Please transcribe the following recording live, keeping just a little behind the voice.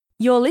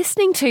You're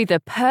listening to the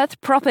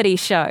Perth Property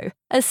Show,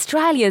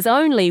 Australia's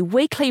only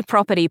weekly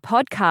property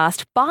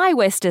podcast by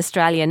West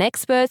Australian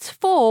experts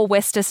for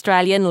West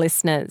Australian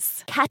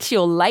listeners. Catch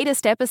your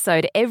latest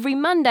episode every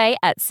Monday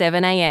at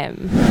 7 a.m.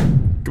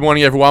 Good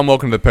morning, everyone.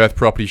 Welcome to the Perth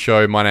Property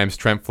Show. My name's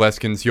Trent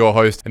Fleskens, your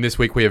host, and this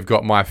week we have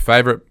got my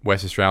favourite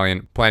West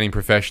Australian planning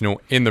professional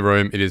in the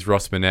room. It is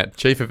Ross Minett,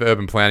 Chief of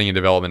Urban Planning and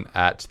Development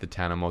at the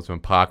Town of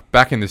Mosman Park,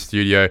 back in the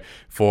studio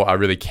for a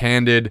really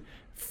candid,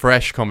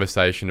 fresh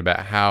conversation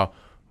about how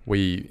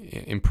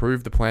we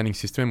improve the planning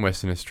system in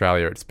Western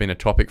Australia. It's been a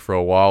topic for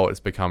a while. It's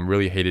become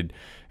really heated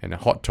and a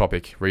hot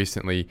topic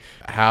recently.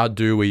 How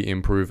do we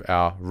improve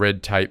our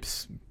red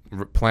tapes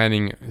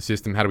planning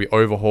system? How do we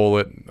overhaul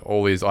it?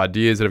 All these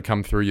ideas that have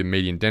come through, your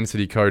median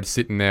density code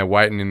sitting there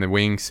waiting in the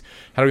wings.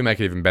 How do we make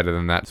it even better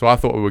than that? So I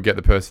thought we would get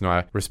the person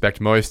I respect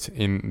most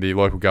in the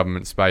local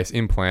government space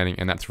in planning,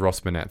 and that's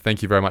Ross Minett.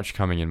 Thank you very much for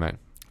coming in, mate.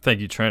 Thank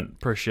you, Trent.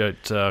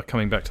 Appreciate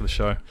coming back to the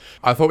show.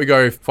 I thought we'd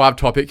go 5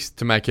 topics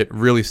to make it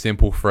really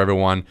simple for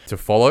everyone to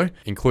follow,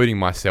 including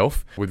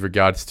myself, with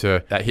regards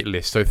to that hit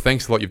list. So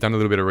thanks a lot. You've done a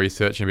little bit of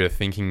research and a bit of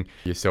thinking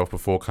yourself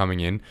before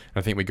coming in. And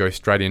I think we go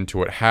straight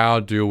into it.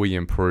 How do we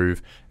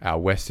improve our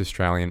West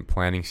Australian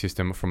planning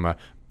system from a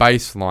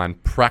baseline,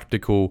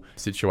 practical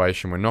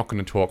situation? We're not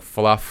going to talk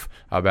fluff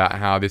about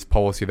how this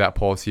policy, that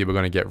policy, we're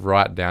going to get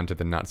right down to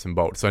the nuts and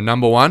bolts. So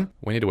number 1,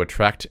 we need to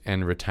attract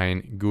and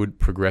retain good,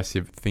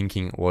 progressive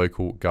thinking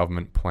local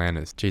government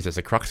planners. Geez, that's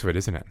the crux of it,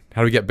 isn't it?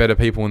 How do we get better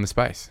people in the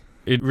space?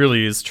 It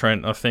really is,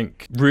 Trent. I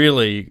think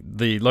really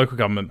the local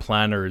government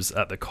planner is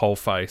at the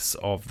coalface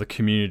of the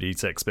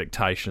community's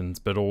expectations,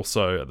 but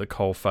also at the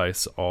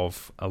coalface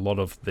of a lot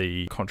of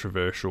the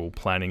controversial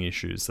planning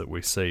issues that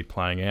we see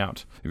playing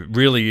out. It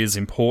really is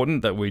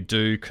important that we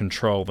do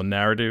control the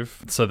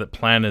narrative so that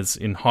planners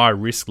in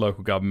high-risk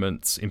local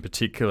governments in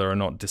particular are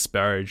not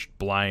disparaged,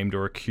 blamed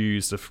or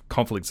accused of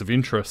conflicts of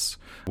interest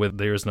where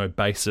there is no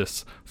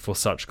basis for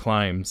such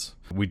claims.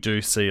 We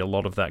do see a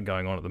lot of that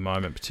going on at the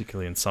moment,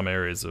 particularly in some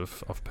areas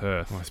of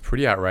Perth. Well, it's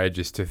pretty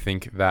outrageous to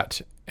think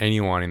that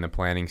anyone in the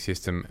planning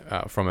system,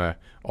 from a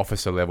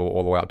officer level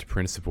all the way up to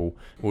principal,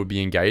 would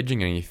be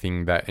engaging in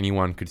anything that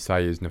anyone could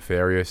say is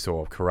nefarious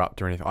or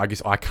corrupt or anything. I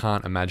guess I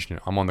can't imagine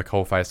it. I'm on the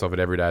coalface of it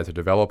every day as a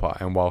developer,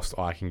 and whilst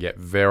I can get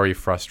very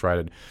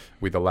frustrated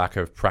with the lack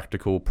of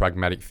practical,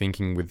 pragmatic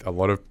thinking with a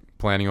lot of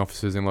planning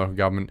officers in local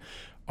government,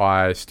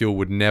 I still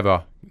would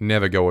never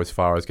go as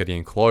far as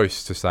getting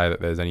close to say that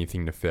there's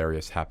anything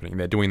nefarious happening.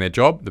 They're doing their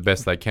job the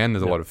best they can.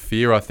 There's a lot of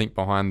fear, I think,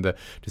 behind the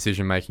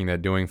decision making they're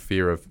doing,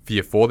 fear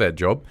for their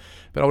job.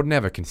 But I would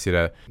never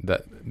consider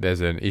that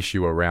there's an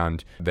issue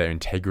around their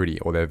integrity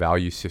or their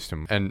value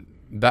system. And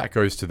that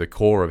goes to the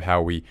core of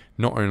how we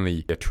not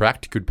only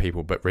attract good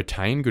people, but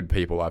retain good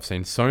people. I've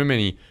seen so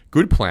many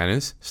good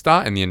planners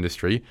start in the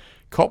industry,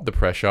 cop the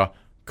pressure,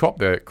 cop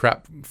the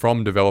crap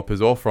from developers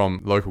or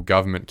from local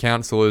government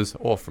councillors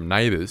or from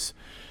neighbours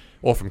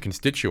or from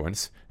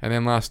constituents, and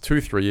then last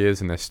 2-3 years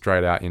and they're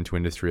straight out into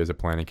industry as a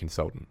planning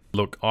consultant.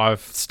 Look,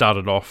 I've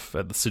started off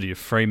at the city of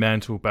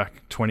Fremantle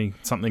back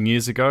 20-something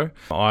years ago.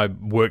 I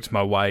worked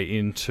my way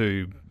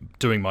into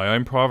doing my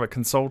own private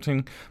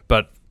consulting,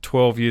 but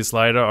 12 years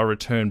later, I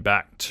returned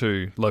back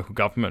to local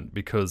government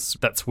because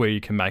that's where you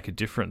can make a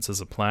difference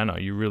as a planner.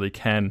 You really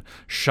can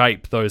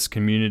shape those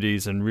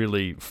communities and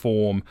really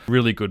form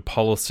really good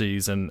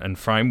policies and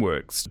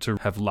frameworks to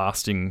have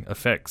lasting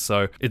effects.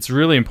 So it's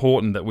really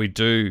important that we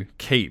do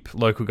keep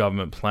local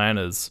government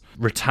planners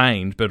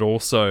retained, but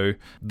also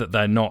that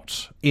they're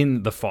not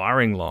in the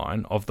firing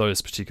line of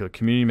those particular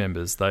community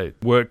members. They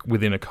work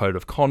within a code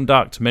of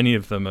conduct. Many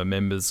of them are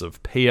members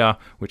of PIA,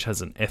 which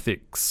has an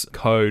ethics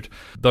code.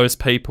 Those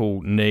people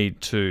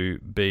need to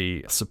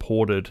be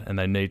supported and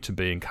they need to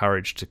be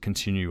encouraged to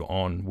continue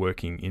on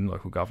working in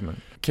local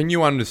government. Can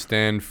you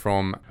understand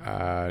from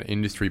an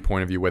industry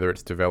point of view, whether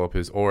it's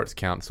developers or it's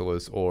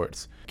councillors or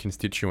it's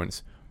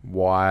constituents,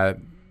 why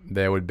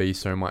there would be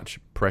so much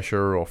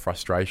pressure or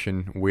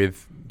frustration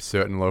with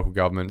certain local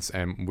governments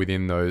and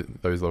within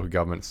those local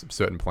governments,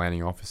 certain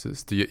planning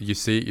officers? Do you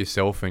see it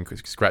yourself and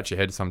scratch your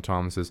head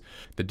sometimes as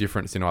the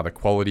difference in either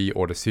quality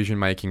or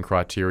decision-making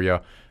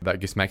criteria that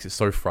just makes it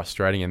so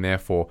frustrating and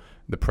therefore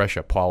the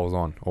pressure piles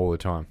on all the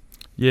time?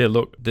 Yeah,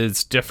 look,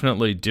 there's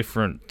definitely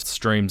different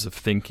streams of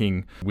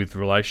thinking with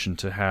relation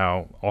to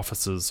how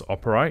officers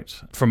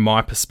operate. From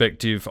my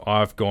perspective,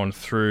 I've gone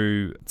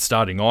through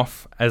starting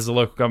off as a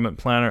local government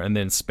planner and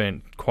then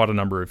spent quite a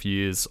number of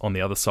years on the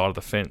other side of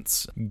the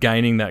fence,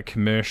 gaining that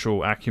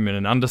commercial acumen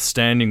and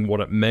understanding what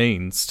it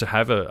means to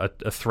have a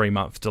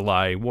 3-month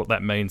delay, what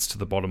that means to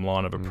the bottom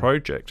line of a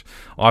project.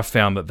 I've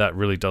found that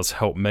really does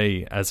help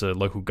me as a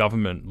local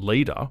government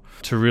leader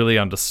to really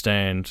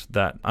understand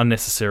that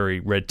unnecessary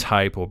red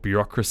tape or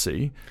bureaucracy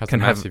can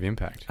have a massive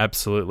impact.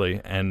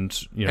 Absolutely.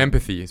 And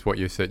empathy is what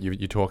you said you're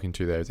talking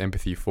to there, is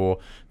empathy for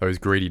those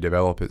greedy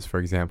developers, for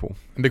example.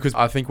 Because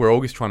I think we're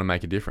always trying to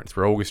make a difference.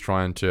 We're always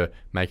trying to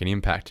make an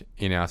impact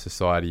in our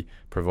society,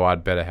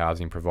 provide better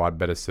housing, provide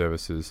better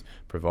services,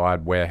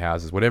 provide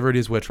warehouses, whatever it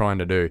is we're trying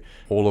to do.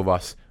 All of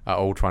us are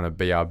all trying to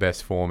be our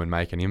best form and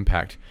make an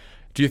impact.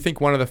 Do you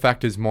think one of the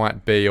factors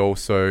might be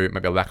also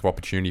maybe a lack of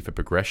opportunity for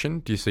progression?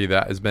 Do you see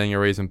that as being a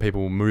reason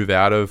people move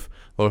out of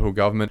local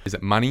government? Is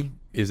it money?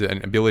 Is it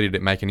an ability to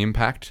make an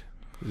impact?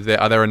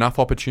 Are there enough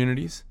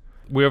opportunities?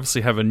 We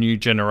obviously have a new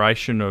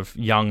generation of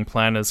young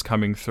planners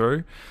coming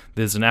through.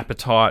 There's an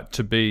appetite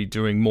to be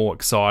doing more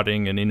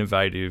exciting and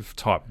innovative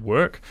type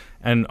work.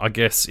 And I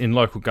guess in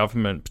local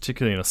government,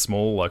 particularly in a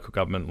small local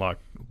government like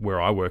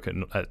where I work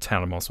at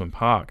Town of Mosman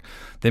Park,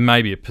 there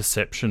may be a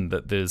perception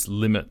that there's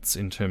limits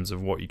in terms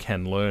of what you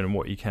can learn and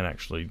what you can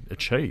actually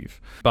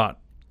achieve. But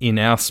in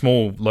our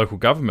small local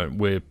government,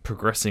 we're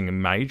progressing a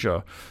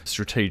major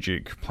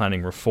strategic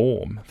planning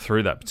reform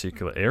through that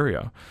particular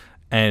area.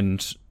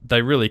 And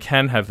they really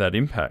can have that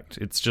impact.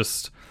 It's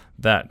just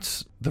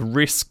that the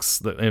risks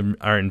that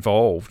are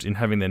involved in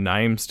having their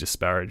names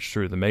disparaged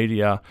through the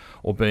media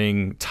or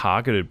being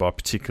targeted by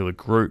particular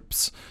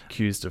groups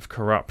accused of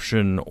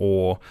corruption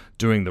or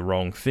doing the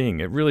wrong thing,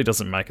 it really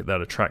doesn't make it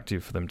that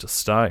attractive for them to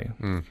stay.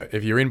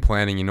 If you're in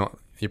planning,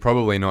 you're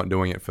probably not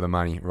doing it for the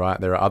money, right?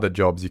 There are other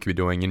jobs you could be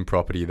doing in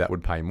property that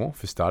would pay more,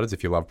 for starters,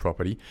 if you love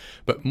property.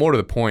 But more to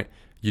the point,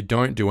 you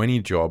don't do any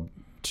job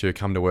to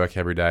come to work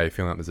every day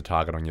feeling like there's a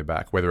target on your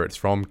back, whether it's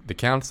from the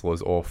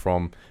councillors or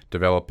from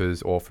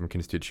developers or from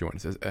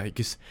constituents.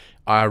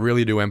 I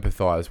really do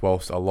empathise,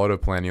 whilst a lot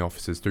of planning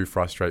officers do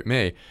frustrate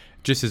me,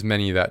 just as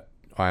many that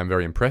I am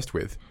very impressed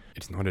with.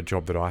 It's not a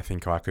job that I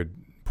think I could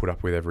put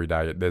up with every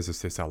day. There's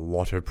just a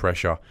lot of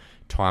pressure,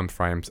 time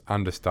frames,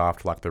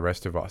 understaffed like the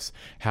rest of us.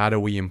 How do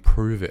we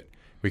improve it?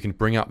 We can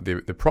bring up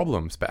the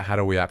problems, but how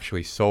do we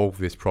actually solve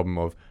this problem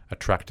of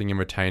attracting and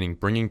retaining,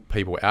 bringing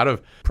people out of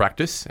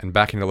practice and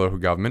back into local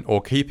government,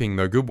 or keeping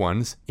the good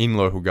ones in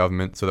local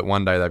government so that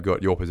one day they've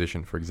got your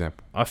position, for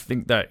example? I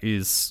think that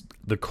is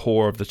the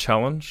core of the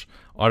challenge.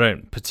 I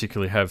don't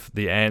particularly have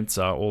the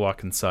answer. All I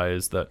can say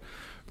is that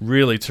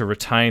really to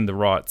retain the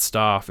right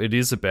staff, it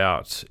is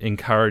about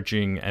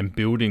encouraging and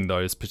building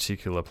those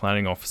particular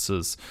planning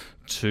officers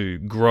to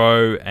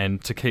grow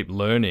and to keep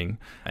learning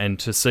and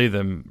to see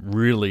them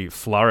really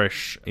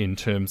flourish in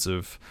terms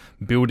of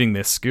building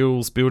their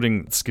skills,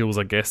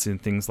 I guess, in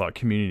things like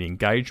community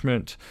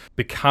engagement,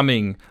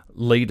 becoming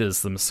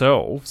leaders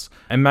themselves,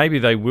 and maybe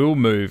they will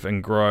move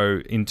and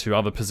grow into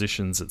other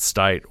positions at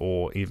state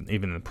or even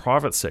in the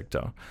private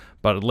sector.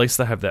 But at least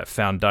they have that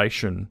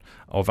foundation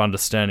of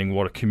understanding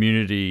what a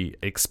community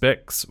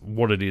expects,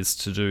 what it is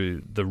to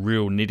do the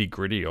real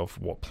nitty-gritty of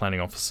what planning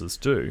officers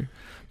do.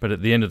 But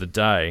at the end of the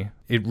day,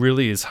 it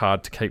really is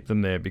hard to keep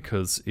them there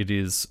because it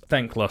is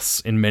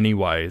thankless in many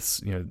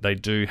ways. You know, they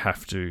do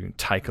have to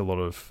take a lot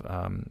of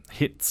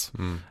hits.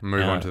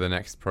 Move on to the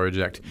next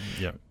project.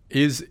 Yeah.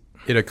 Is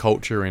it a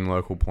culture in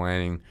local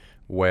planning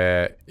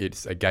where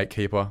it's a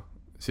gatekeeper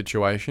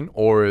situation,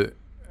 or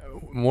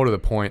more to the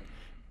point,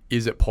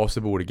 is it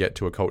possible to get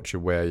to a culture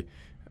where,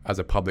 as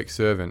a public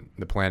servant,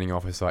 the planning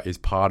officer is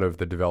part of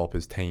the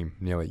developer's team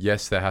nearly?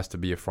 Yes, there has to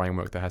be a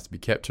framework that has to be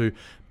kept to,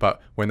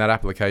 but when that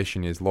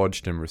application is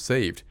lodged and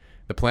received,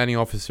 the planning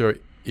officer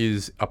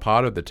is a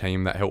part of the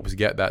team that helps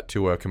get that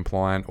to a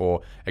compliant or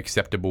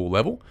acceptable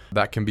level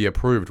that can be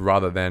approved,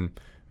 rather than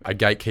a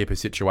gatekeeper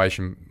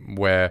situation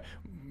where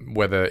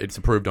whether it's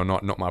approved or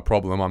not my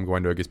problem, I'm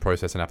going to just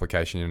process an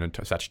application in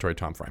a statutory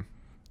time frame.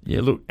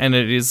 Yeah, look, and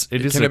it is.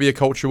 Can it be a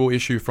cultural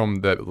issue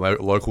from the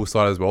local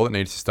side as well that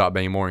needs to start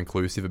being more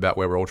inclusive about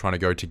where we're all trying to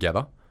go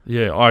together?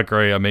 Yeah, I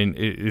agree. I mean,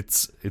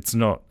 it's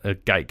not a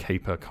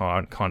gatekeeper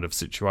kind of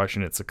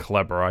situation. It's a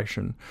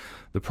collaboration.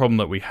 The problem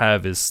that we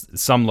have is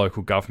some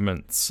local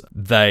governments,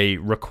 they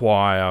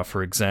require,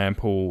 for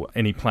example,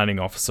 any planning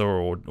officer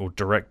or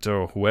director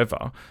or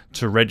whoever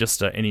to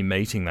register any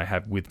meeting they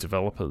have with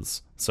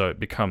developers. So it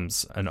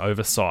becomes an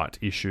oversight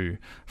issue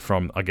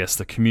from, I guess,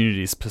 the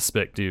community's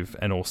perspective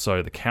and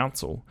also the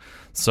council.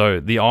 So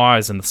the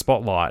eyes and the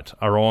spotlight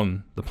are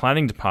on the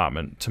planning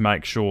department to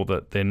make sure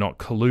that they're not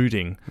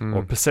colluding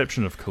or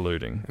perception of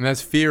colluding. And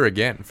there's fear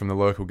again from the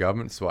local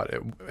government side.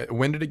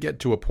 When did it get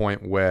to a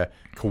point where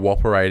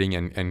cooperating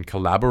and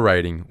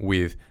collaborating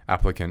with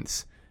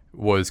applicants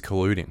was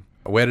colluding?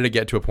 Where did it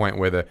get to a point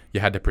where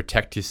you had to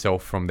protect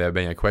yourself from there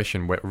being a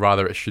question, where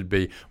rather it should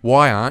be,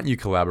 why aren't you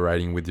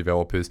collaborating with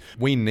developers?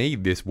 We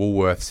need this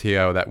Woolworths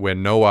here where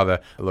no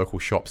other local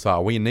shops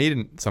are. We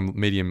need some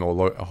medium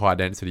or high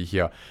density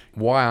here.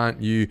 Why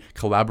aren't you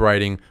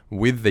collaborating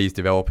with these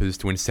developers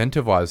to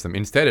incentivize them?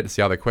 Instead, it's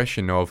the other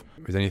question of,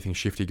 is anything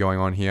shifty going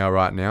on here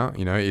right now?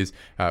 You know,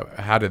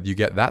 how did you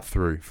get that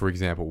through, for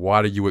example?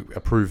 Why did you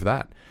approve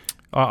that?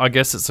 I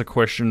guess it's a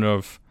question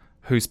of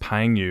who's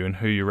paying you and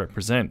who you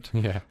represent.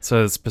 Yeah. So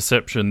there's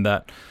perception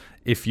that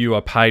if you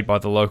are paid by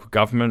the local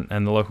government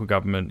and the local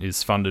government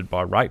is funded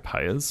by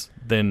ratepayers,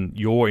 then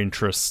your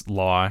interests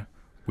lie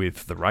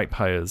with the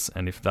ratepayers.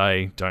 And if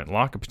they don't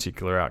like a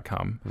particular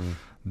outcome,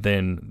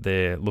 then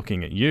they're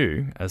looking at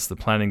you as the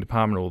planning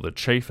department or the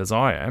chief, as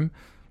I am.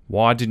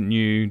 Why didn't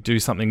you do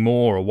something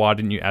more, or why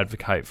didn't you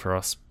advocate for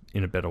us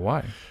in a better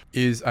way?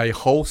 Is a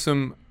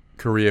wholesome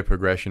career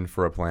progression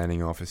for a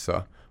planning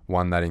officer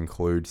one that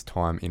includes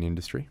time in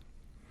industry?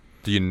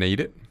 Do you need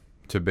it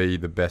to be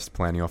the best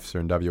planning officer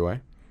in WA?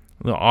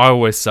 I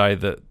always say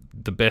that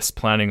the best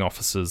planning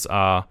officers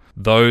are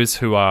those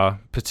who are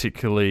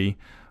particularly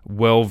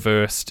well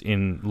versed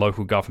in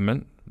local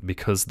government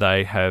because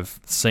they have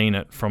seen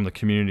it from the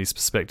community's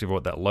perspective or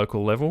at that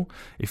local level.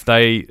 If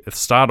they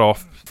start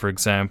off, for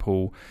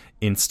example,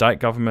 in state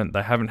government,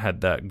 they haven't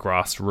had that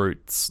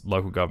grassroots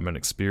local government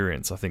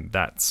experience. I think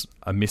that's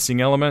a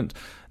missing element.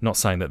 Not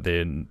saying that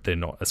they're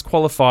not as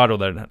qualified or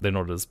they're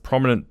not as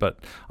prominent, but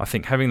I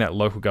think having that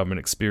local government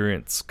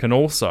experience can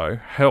also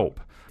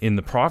help in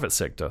the private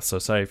sector. So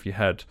say if you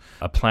had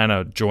a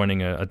planner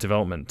joining a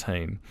development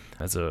team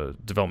as a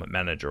development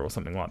manager or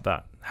something like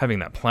that, having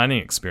that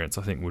planning experience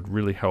I think would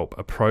really help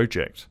a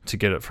project to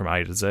get it from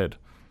A to Z.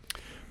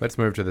 Let's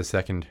move to the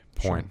second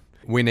point.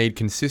 Sure. We need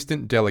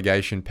consistent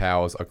delegation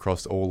powers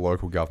across all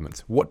local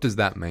governments. What does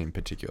that mean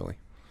particularly?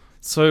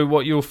 So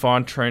what you'll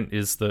find, Trent,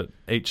 is that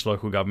each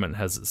local government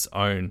has its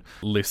own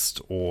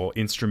list or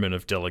instrument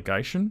of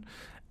delegation,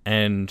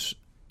 and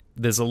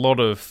there's a lot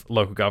of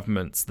local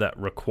governments that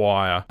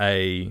require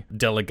a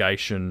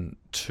delegation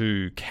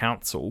to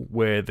council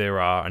where there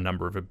are a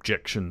number of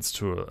objections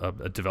to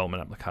a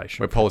development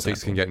application. Where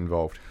politics can get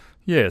involved.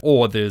 Yeah,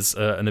 or there's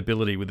an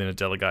ability within a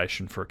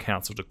delegation for a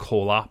council to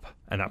call up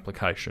an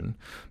application.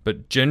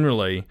 But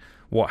generally,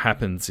 what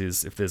happens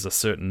is if there's a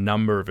certain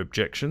number of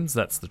objections,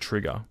 that's the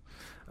trigger.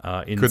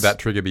 Could that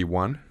trigger be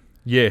one?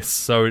 Yes,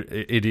 so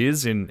it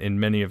is in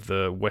many of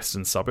the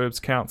Western Suburbs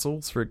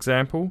councils, for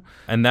example,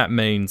 and that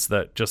means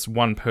that just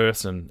one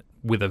person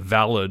with a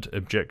valid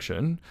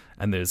objection,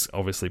 and there's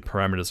obviously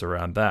parameters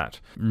around that,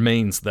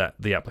 means that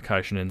the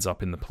application ends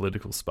up in the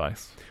political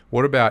space.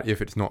 What about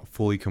if it's not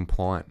fully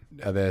compliant?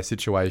 Are there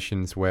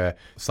situations where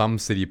some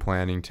city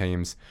planning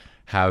teams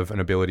have an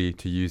ability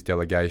to use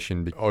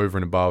delegation over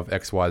and above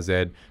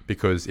XYZ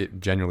because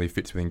it generally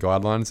fits within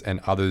guidelines,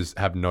 and others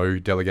have no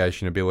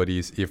delegation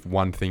abilities if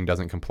one thing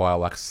doesn't comply,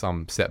 like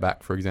some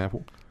setback, for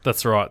example?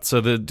 That's right. So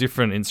the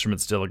different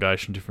instruments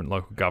delegation, different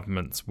local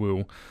governments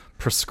will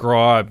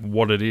prescribe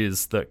what it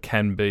is that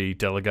can be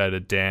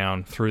delegated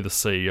down through the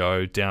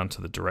CEO, down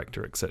to the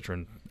director,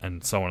 etc.,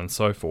 and so on and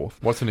so forth.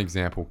 What's an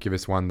example? Give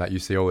us one that you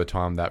see all the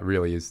time that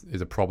really is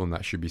a problem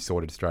that should be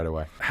sorted straight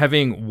away.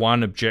 Having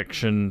one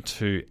objection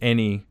to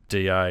any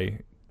DA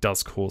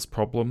does cause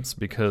problems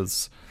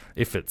because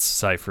if it's,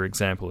 say, for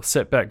example, a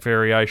setback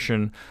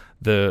variation,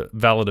 the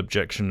valid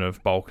objection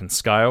of bulk and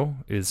scale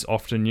is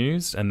often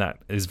used, and that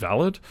is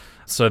valid.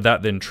 So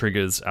that then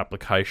triggers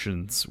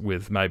applications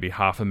with maybe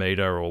half a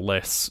metre or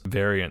less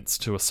variance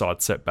to a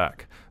side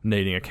setback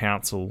needing a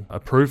council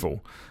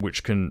approval,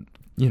 which can,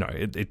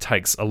 it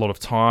takes a lot of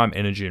time,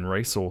 energy and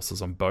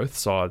resources on both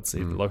sides, the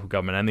local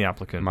government and the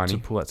applicant, to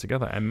pull that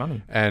together, and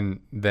money. And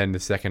then the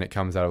second it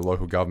comes out of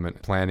local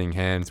government planning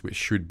hands, which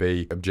should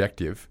be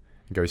objective,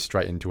 goes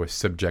straight into a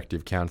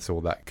subjective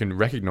council that can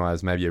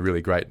recognise maybe a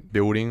really great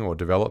building or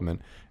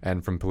development,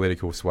 and from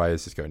political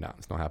sways just go, no,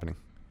 it's not happening.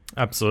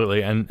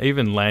 Absolutely. And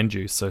even land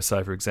use. So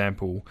say, for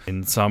example,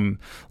 in some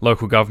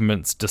local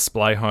governments,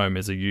 display home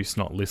is a use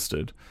not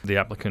listed. The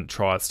applicant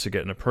tries to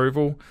get an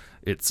approval.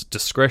 It's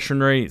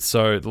discretionary.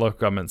 So the local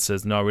government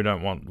says, no, we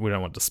don't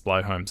want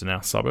display homes in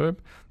our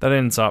suburb. That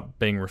ends up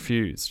being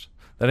refused.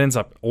 That ends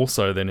up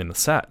also then in the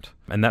SAT,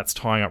 and that's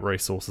tying up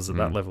resources at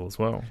that level as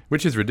well.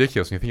 Which is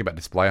ridiculous when you think about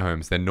display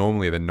homes. They're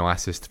normally the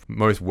nicest,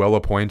 most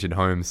well-appointed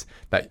homes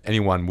that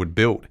anyone would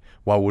build.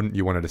 Why wouldn't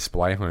you want a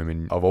display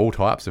home of all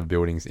types of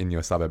buildings in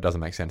your suburb? Doesn't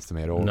make sense to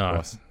me at all.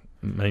 No,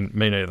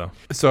 me neither.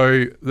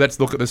 So let's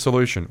look at the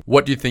solution.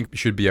 What do you think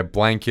should be a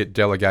blanket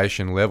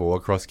delegation level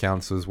across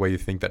councils where you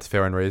think that's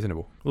fair and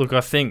reasonable? Look, I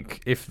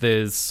think if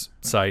there's,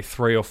 say,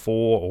 3 or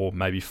 4 or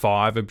maybe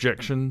 5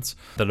 objections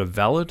that are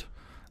valid,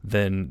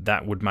 then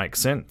that would make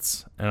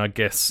sense. And I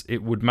guess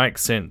it would make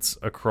sense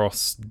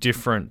across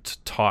different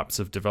types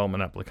of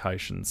development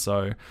applications.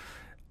 So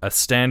a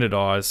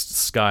standardised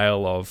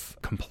scale of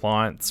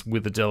compliance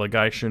with a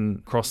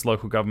delegation across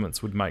local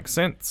governments would make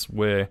sense,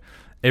 where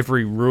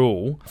every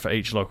rule for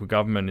each local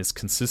government is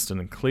consistent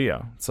and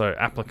clear. So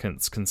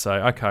applicants can say,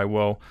 okay,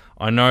 well,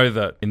 I know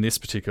that in this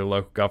particular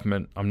local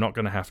government, I'm not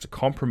going to have to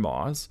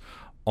compromise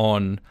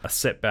on a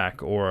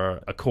setback or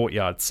a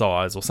courtyard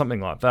size or something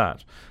like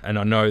that. And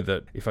I know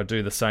that if I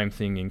do the same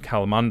thing in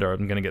Kalamunda,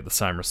 I'm going to get the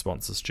same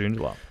response as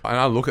Joondalup. And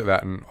I look at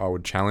that and I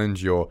would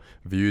challenge your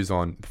views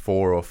on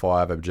 4 or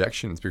 5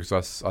 objections,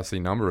 because I see a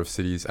number of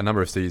cities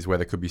where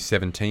there could be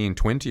 17,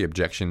 20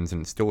 objections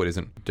and still it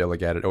isn't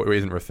delegated or it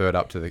isn't referred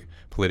up to the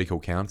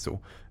political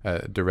council.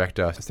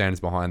 Director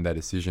stands behind their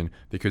decision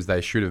because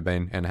they should have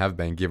been and have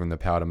been given the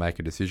power to make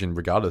a decision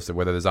regardless of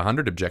whether there's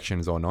 100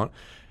 objections or not.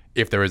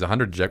 If there is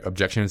 100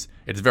 objections,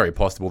 it's very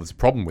possible there's a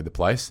problem with the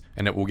place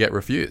and it will get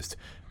refused.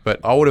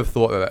 But I would have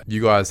thought that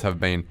you guys have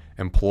been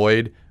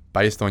employed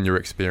based on your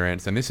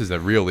experience, and this is a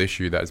real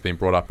issue that has been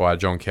brought up by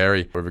John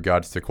Kerry with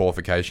regards to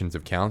qualifications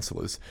of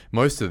councillors.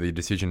 Most of the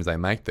decisions they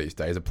make these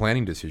days are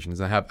planning decisions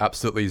and have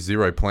absolutely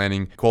zero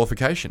planning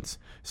qualifications.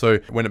 So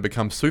when it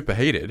becomes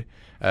superheated,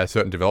 a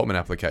certain development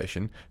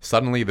application,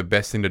 suddenly the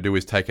best thing to do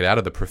is take it out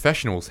of the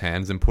professionals'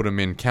 hands and put them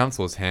in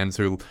councillors' hands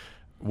who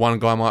one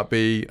guy might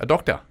be a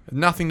doctor.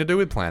 Nothing to do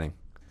with planning.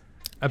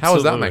 Absolutely. How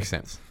does that make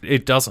sense?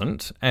 It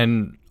doesn't,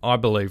 and I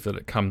believe that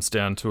it comes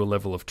down to a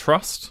level of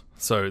trust.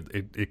 So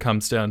it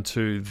comes down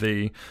to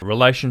the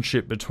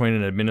relationship between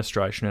an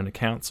administration and a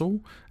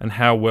council and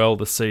how well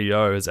the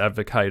CEO has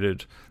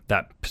advocated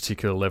that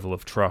particular level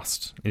of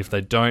trust. If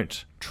they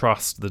don't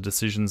trust the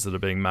decisions that are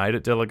being made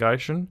at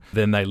delegation,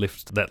 then they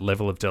lift that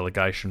level of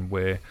delegation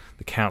where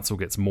the council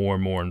gets more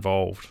and more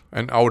involved.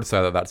 And I would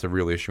say that that's a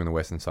real issue in the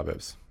western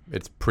suburbs.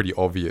 It's pretty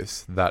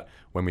obvious that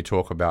when we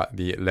talk about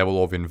the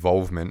level of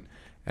involvement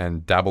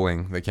and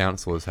dabbling the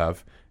councillors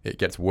have, it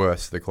gets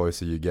worse the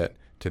closer you get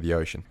to the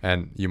ocean.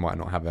 And you might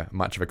not have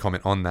much of a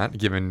comment on that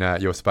given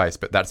your space,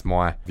 but that's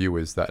my view,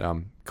 is that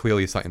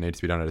clearly something needs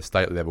to be done at a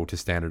state level to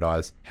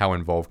standardise how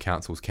involved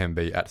councils can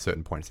be at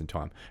certain points in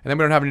time. And then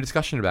we don't have any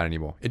discussion about it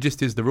anymore. It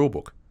just is the rule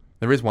book.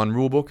 There is one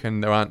rule book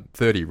and there aren't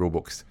 30 rule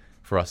books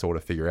for us all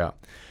to figure out.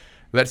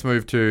 Let's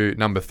move to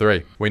number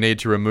 3. We need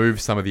to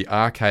remove some of the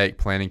archaic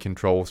planning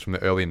controls from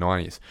the early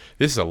 90s.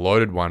 This is a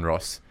loaded one,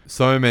 Ross.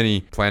 So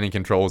many planning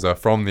controls are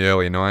from the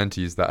early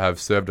 90s that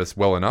have served us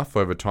well enough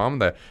over time.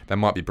 They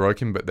might be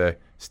broken, but they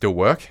still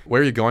work.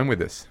 Where are you going with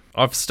this?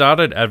 I've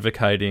started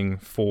advocating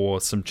for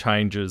some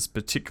changes,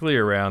 particularly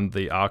around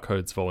the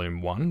RCodes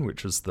Volume 1,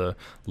 which is the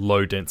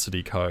low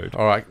density code.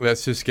 All right,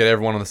 let's just get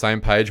everyone on the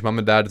same page. Mum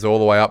and Dad's all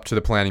the way up to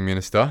the planning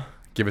minister.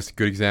 Give us a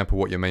good example of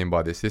what you mean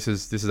by this. This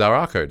is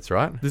our RCodes,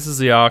 right? This is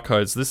the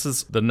RCodes. This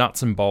is the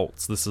nuts and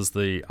bolts. This is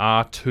the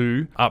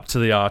R2 up to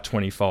the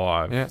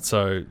R25. Yeah.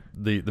 So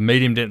the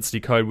medium density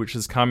code, which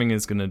is coming,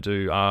 is going to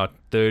do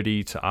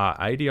R30 to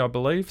R80, I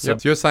believe. So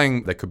you're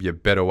saying there could be a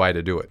better way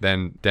to do it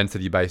than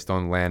density based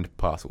on land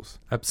parcels?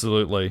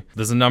 Absolutely.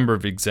 There's a number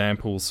of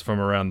examples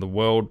from around the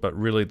world, but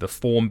really the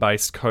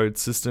form-based code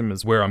system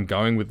is where I'm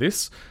going with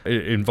this.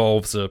 It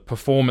involves a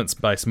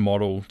performance-based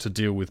model to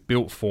deal with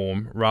built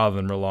form rather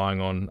than relying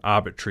on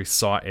arbitrary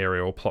site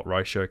area or plot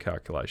ratio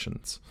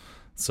calculations.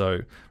 So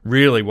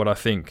really what I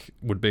think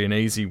would be an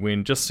easy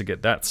win just to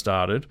get that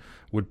started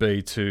would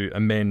be to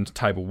amend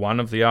Table 1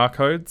 of the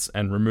RCodes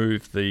and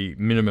remove the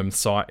minimum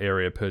site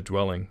area per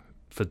dwelling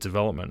for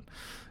development.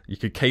 You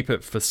could keep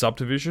it for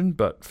subdivision,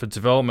 but for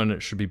development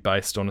it should be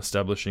based on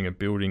establishing a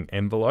building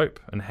envelope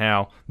and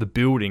how the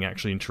building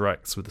actually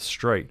interacts with the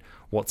street.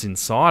 What's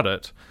inside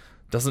it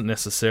doesn't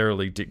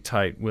necessarily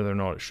dictate whether or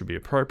not it should be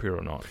appropriate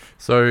or not.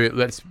 So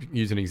let's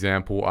use an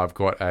example. I've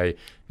got a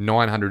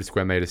 900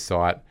 square metre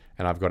site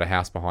and I've got a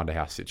house behind a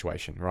house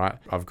situation, right?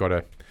 I've got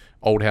a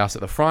old house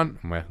at the front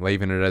and we're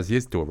leaving it as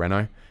is, do a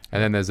reno.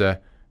 And then there's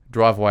a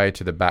driveway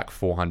to the back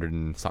 400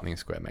 and something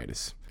square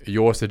metres.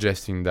 You're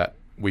suggesting that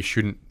we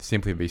shouldn't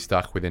simply be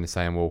stuck within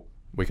saying, well,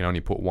 we can only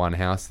put one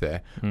house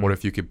there. What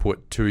if you could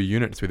put 2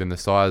 units within the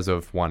size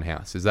of one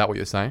house? Is that what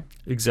you're saying?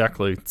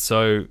 Exactly.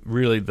 So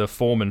really the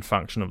form and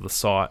function of the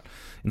site,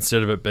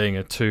 instead of it being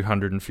a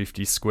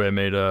 250 square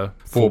metre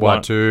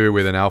 4x2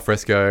 with an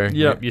alfresco.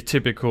 Yep, your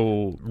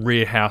typical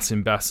rear house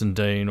in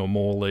Bassendean or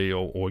Morley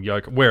or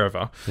Yoke,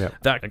 wherever. Yep.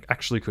 That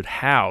actually could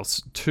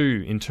house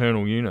 2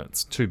 internal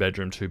units, 2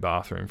 bedroom, 2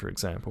 bathroom, for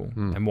example.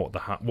 And what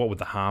would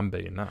the harm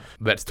be in that?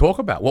 Let's talk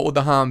about what would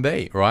the harm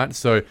be, right?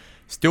 So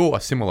still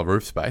a similar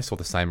roof space or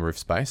the same roof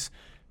space,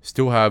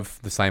 still have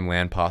the same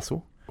land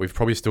parcel. We've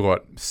probably still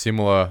got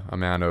similar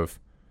amount of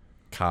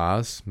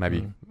cars,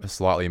 maybe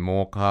slightly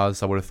more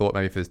cars. I would have thought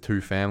maybe if there's 2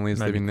 families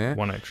living there,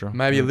 one extra,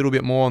 maybe a little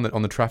bit more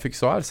on the traffic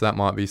side. So that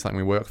might be something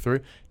we work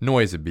through.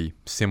 Noise would be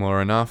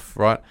similar enough,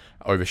 right?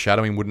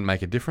 Overshadowing wouldn't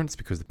make a difference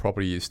because the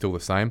property is still the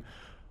same.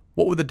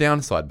 What would the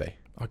downside be?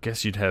 I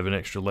guess you'd have an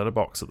extra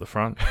letterbox at the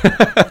front.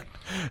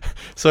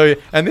 So,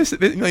 and this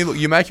look,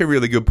 you make a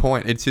really good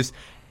point. It's just,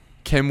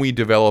 can we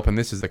develop, and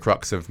this is the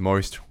crux of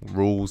most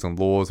rules and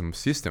laws and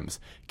systems,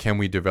 can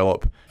we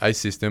develop a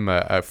system,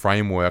 a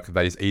framework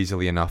that is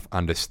easily enough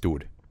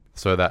understood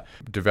so that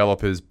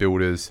developers,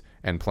 builders,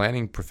 and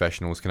planning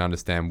professionals can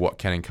understand what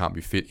can and can't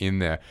be fit in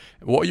there?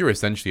 What you're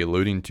essentially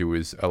alluding to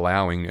is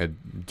allowing a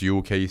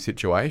dual key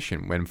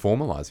situation when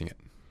formalising it,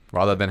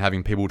 rather than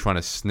having people trying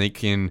to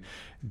sneak in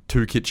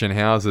 2 kitchen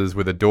houses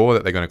with a door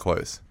that they're going to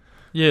close.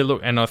 Yeah,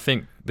 look, and I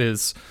think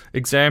there's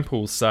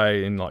examples,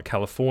 say, in like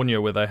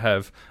California where they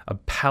have a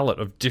palette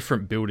of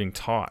different building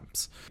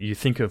types. You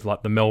think of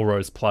like the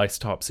Melrose Place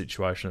type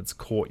situation, it's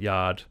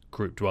courtyard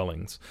group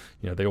dwellings.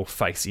 You know, they all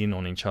face in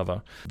on each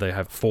other. They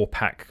have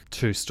 4-pack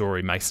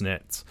 2-story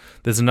masonettes.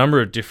 There's a number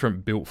of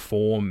different built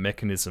form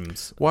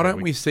mechanisms. Why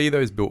don't we see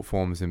those built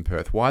forms in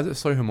Perth? Why is it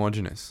so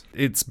homogenous?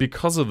 It's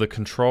because of the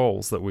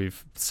controls that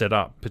we've set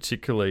up,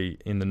 particularly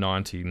in the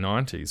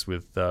 1990s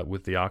with the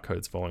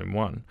RCodes Volume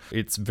 1.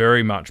 It's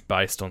very much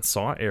based on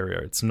site area.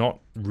 It's not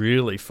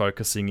really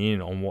focusing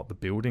in on what the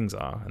buildings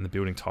are and the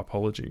building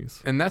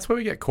typologies. And that's where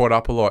we get caught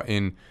up a lot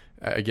in,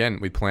 again,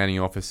 with planning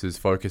officers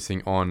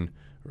focusing on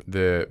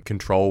the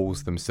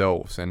controls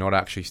themselves and not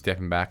actually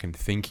stepping back and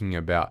thinking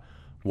about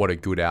what a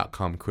good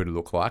outcome could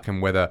look like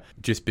and whether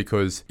just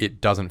because it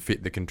doesn't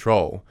fit the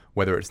control,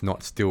 whether it's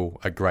not still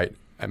a great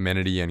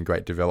amenity and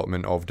great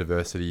development of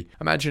diversity.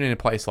 Imagine in a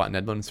place like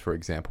Netherlands, for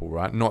example,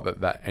 right?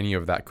 Not that any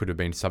of that could have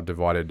been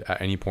subdivided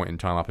at any point in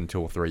time up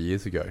until 3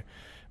 years ago.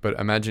 But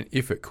imagine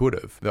if it could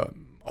have. The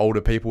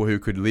older people who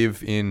could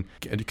live in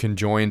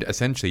conjoined,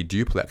 essentially,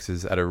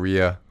 duplexes at a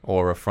rear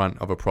or a front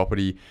of a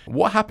property.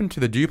 What happened to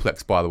the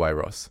duplex, by the way,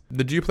 Ross?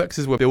 The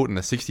duplexes were built in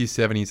the 60s,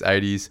 70s,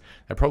 80s.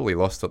 They probably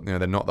lost,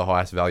 they're not the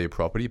highest value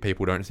property.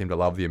 People don't seem to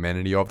love the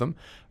amenity of them.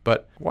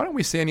 But why don't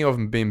we see any of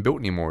them being built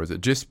anymore? Is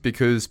it just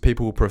because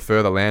people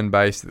prefer the land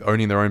base,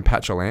 owning their own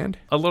patch of land?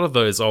 A lot of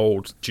those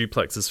old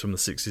duplexes from the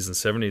 60s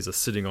and 70s are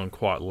sitting on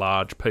quite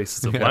large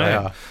pieces of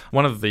land.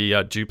 One of the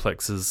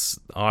duplexes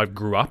I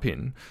grew up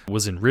in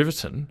was in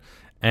Riverton,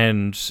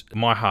 and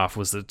my half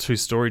was the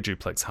 2-story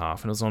duplex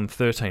half, and it was on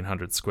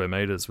 1,300 square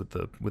metres with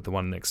the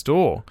one next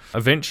door.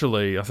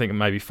 Eventually, I think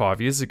maybe 5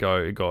 years ago,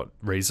 it got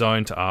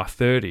rezoned to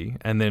R30,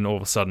 and then all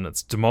of a sudden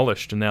it's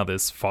demolished, and now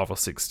there's 5 or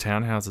 6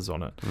 townhouses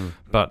on it.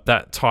 But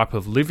that type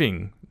of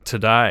living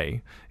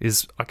today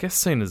is, I guess,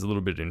 seen as a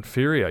little bit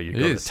inferior. You've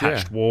got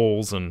attached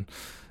walls and...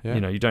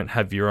 Yeah. You don't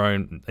have your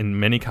own, in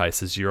many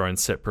cases, your own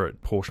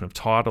separate portion of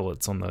title.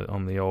 It's on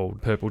the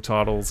old purple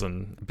titles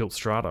and built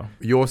strata.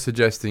 You're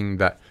suggesting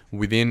that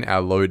within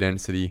our low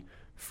density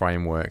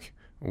framework,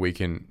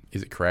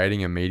 is it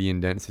creating a median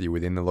density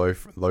within the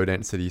low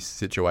density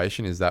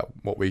situation? Is that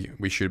what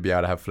we should be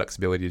able to have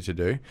flexibility to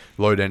do?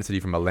 Low density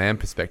from a land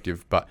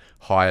perspective, but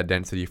higher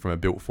density from a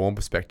built form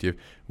perspective,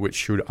 which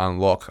should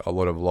unlock a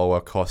lot of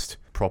lower cost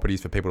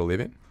properties for people to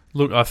live in?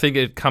 Look, I think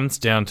it comes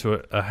down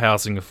to a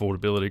housing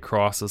affordability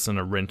crisis and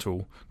a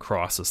rental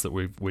crisis that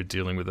we're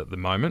dealing with at the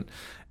moment.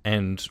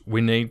 And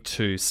we need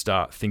to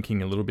start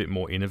thinking a little bit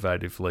more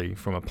innovatively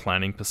from a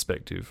planning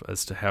perspective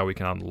as to how we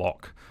can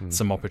unlock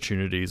some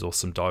opportunities or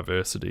some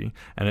diversity.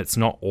 And it's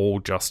not all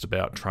just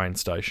about train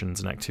stations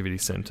and activity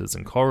centres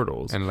and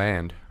corridors. And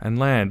land.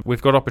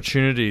 We've got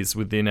opportunities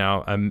within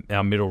our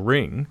middle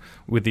ring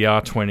with the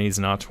R20s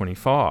and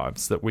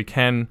R25s that we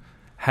can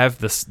have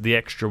the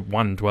extra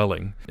one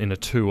dwelling in a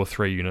 2 or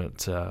 3 unit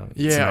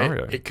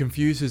scenario. It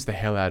confuses the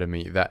hell out of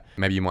me that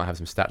maybe you might have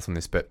some stats on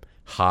this, but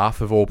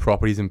half of all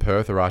properties in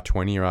Perth are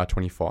R20 or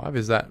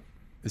R25.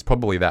 It's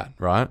probably that,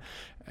 right?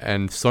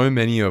 And so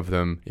many of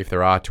them, if they're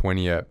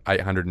R20, are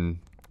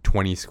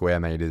 820 square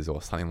metres or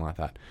something like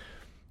that.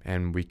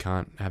 And we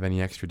can't have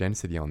any extra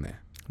density on there.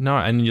 No,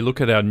 and you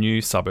look at our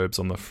new suburbs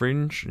on the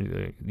fringe,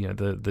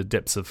 the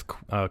depths of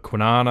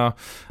Kwinana,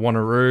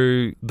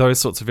 Wanneroo,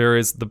 those sorts of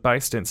areas, the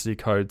base density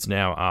codes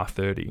now are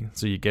 30.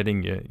 So you're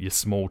getting your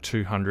small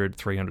 200,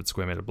 300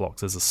 square metre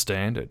blocks as a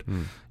standard.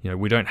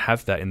 We don't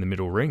have that in the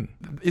middle ring.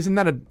 Isn't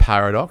that a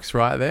paradox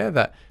right there?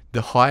 That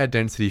the higher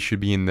density should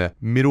be in the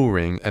middle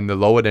ring and the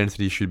lower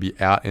density should be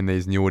out in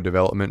these newer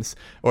developments,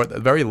 or at the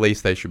very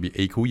least they should be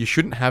equal. You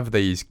shouldn't have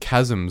these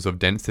chasms of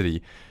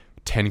density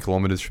 10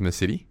 kilometres from the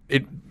city.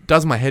 It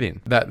does my head in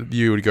that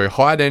you would go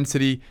high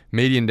density,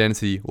 medium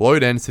density, low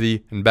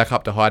density, and back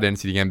up to high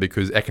density again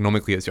because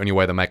economically it's the only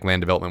way to make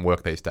land development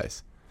work these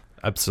days.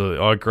 Absolutely,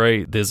 I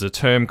agree. There's a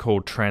term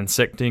called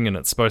transecting, and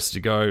it's supposed to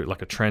go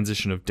like a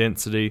transition of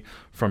density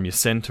from your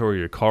centre or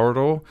your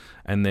corridor,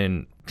 and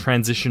then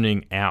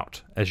transitioning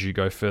out as you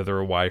go further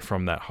away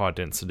from that high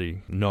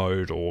density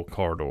node or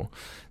corridor.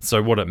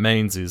 So what it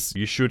means is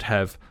you should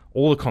have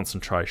all the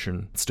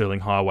concentration, Stirling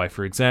Highway,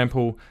 for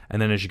example,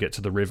 and then as you get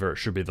to the river, it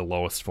should be the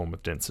lowest form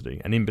of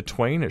density. And in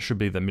between, it should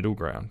be the middle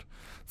ground.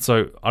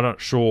 So I'm not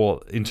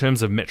sure, in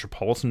terms of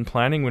metropolitan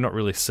planning, we're not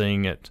really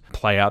seeing it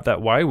play out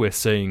that way. We're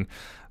seeing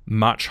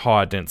much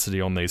higher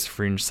density on these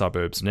fringe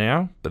suburbs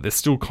now, but they're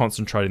still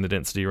concentrating the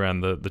density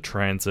around the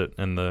transit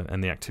and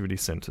the activity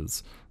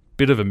centres.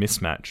 Bit of a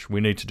mismatch. We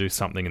need to do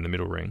something in the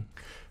middle ring.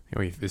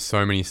 There's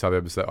so many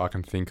suburbs that I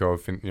can think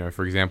of.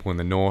 For example, in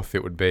the north,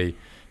 it would be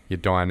your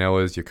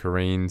Dianellas, your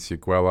Careens, your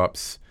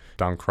Gwelups,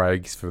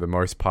 Duncraigs for the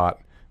most part.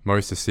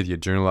 Most of the city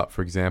of Joondalup,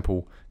 for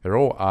example, they're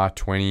all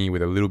R20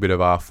 with a little bit of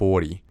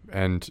R40.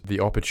 And the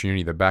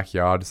opportunity, the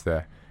backyards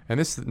there.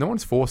 And no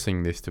one's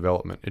forcing this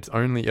development. It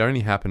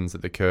only happens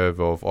at the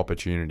curve of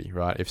opportunity,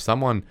 right? If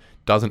someone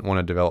doesn't want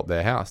to develop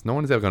their house, no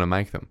one's ever going to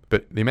make them.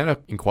 But the amount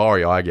of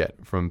inquiry I get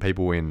from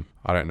people in,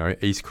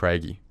 East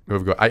Craigie, who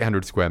have got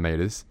 800 square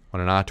metres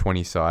on an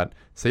R20 site,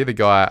 see the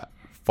guy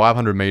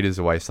 500 metres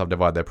away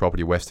subdivide their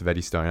property west of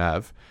Eddystone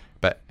Ave,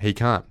 but he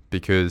can't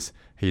because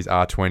he's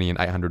R20 and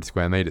 800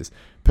 square metres.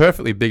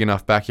 Perfectly big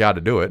enough backyard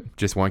to do it,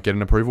 just won't get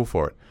an approval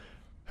for it.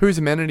 Whose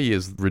amenity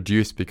is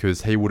reduced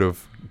because he would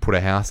have put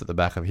a house at the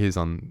back of his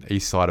on the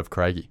east side of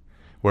Craigie,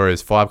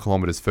 whereas 5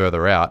 kilometres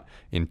further out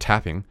in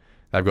Tapping,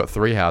 they've got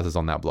 3 houses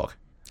on that block.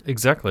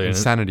 Exactly.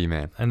 Insanity,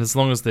 man. And as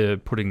long as they're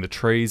putting the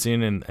trees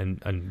in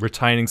and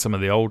retaining some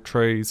of the old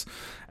trees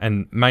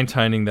and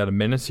maintaining that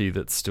amenity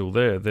that's still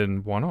there,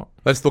 then why not?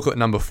 Let's look at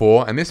number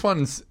 4. And this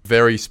one's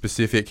very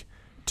specific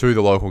to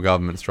the local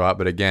governments, right?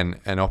 But again,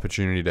 an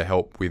opportunity to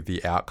help with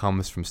the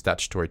outcomes from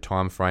statutory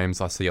timeframes.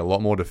 I see a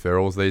lot more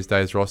deferrals these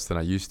days, Ross, than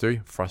I used to.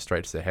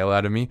 Frustrates the hell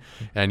out of me.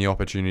 And the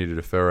opportunity to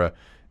defer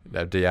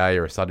a DA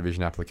or a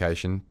subdivision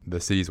application, the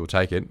cities will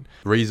take it.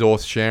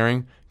 Resource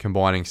sharing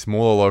combining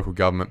smaller local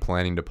government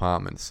planning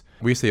departments.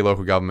 We see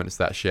local governments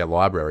that share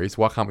libraries.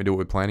 Why can't we do it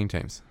with planning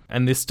teams?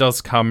 And this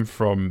does come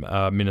from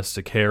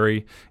Minister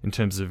Carey in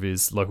terms of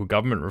his local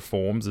government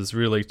reforms, is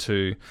really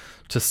to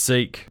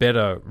seek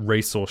better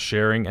resource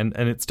sharing, and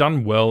it's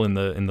done well in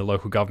the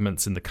local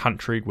governments in the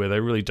country where they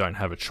really don't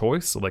have a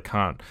choice or they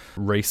can't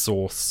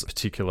resource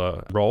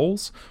particular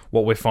roles.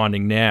 What we're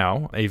finding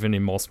now, even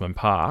in Mosman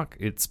Park,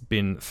 it's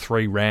been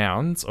 3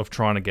 rounds of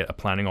trying to get a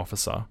planning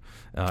officer.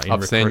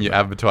 I've seen you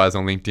advertise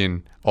on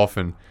LinkedIn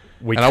often.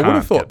 I would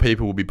have thought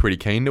people would be pretty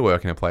keen to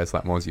work in a place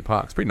like Mosman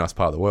Park. It's a pretty nice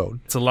part of the world.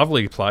 It's a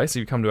lovely place.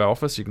 If you come to our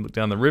office, you can look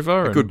down the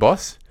river. A good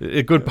boss.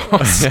 A good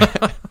boss.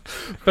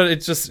 But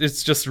it's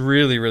just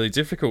really, really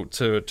difficult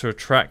to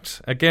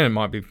attract. Again, it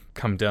might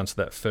come down to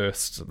that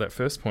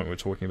first point we're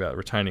talking about,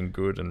 retaining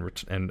good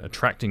and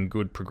attracting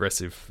good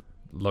progressive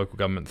local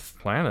government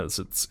planners.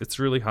 It's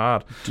really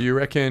hard. Do you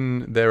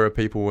reckon there are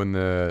people in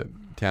the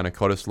town of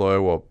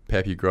Cottesloe or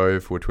Peppy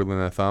Grove who are twiddling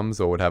their thumbs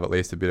or would have at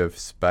least a bit of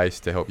space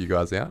to help you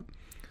guys out?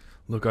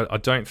 Look, I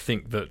don't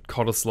think that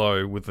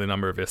Cottesloe, with the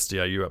number of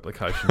SDAU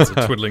applications,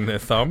 are twiddling their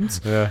thumbs.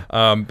 Yeah.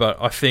 But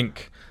I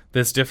think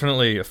there's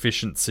definitely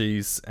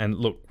efficiencies. And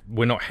look,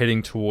 we're not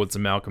heading towards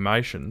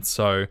amalgamation.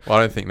 So I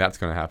don't think that's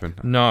going to happen.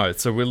 No.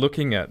 So we're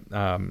looking at,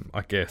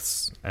 I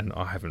guess, and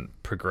I haven't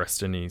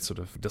progressed any sort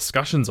of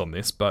discussions on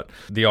this, but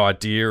the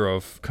idea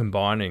of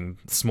combining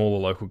smaller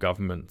local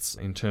governments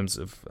in terms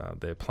of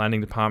their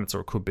planning departments, or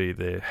it could be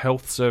their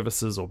health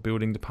services or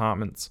building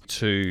departments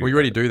to... Well, you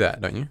already do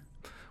that, don't you?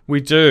 We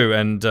do,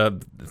 and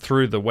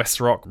through the West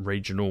Rock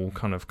regional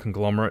kind of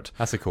conglomerate.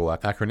 That's a cool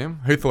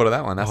acronym. Who thought of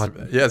that one?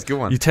 Yeah, it's a good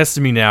one. You're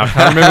testing me now. I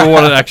can't remember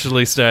what it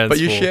actually stands for.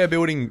 But you share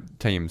building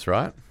teams,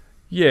 right?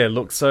 Yeah,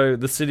 look, so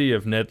the City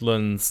of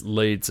Nedlands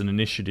leads an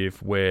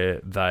initiative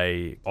where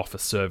they offer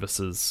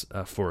services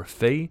for a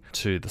fee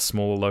to the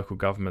smaller local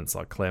governments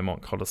like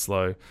Claremont,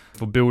 Cottesloe,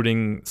 for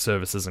building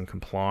services and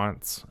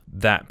compliance.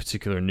 That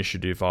particular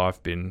initiative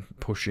I've been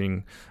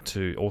pushing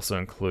to also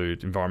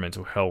include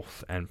environmental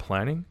health and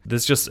planning.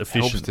 There's just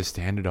efficient... Helps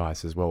to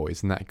standardise as well.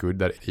 Isn't that good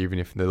that even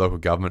if the local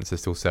governments are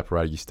still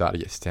separated, you start to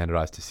get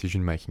standardised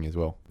decision making as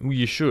well? Well,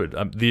 you should.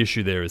 The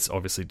issue there is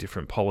obviously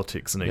different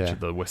politics in each of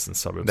the Western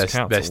Suburbs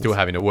councils. They're still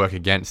having to work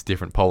against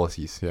different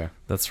policies, yeah.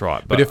 That's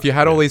right. But if you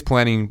had all these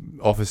planning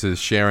officers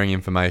sharing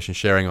information,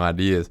 sharing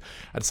ideas,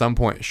 at some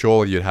point,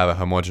 surely you'd have a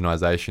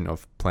homogenisation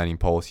of planning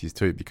policies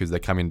too, because they're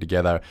coming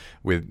together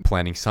with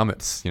planning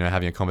summits,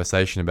 having a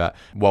conversation about,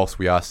 whilst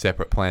we are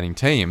separate planning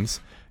teams,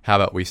 how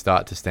about we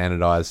start to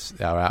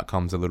standardise our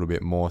outcomes a little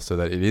bit more so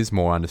that it is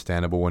more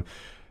understandable. And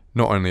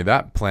not only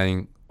that,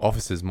 planning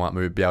officers might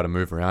be able to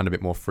move around a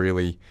bit more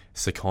freely,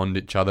 second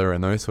each other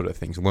and those sort of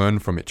things, learn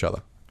from each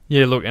other.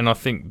 Yeah, look, and I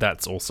think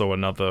that's also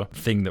another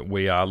thing that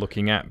we are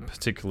looking at,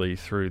 particularly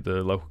through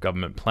the Local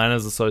Government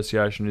Planners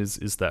Association,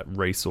 is that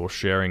resource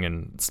sharing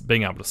and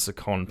being able to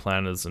second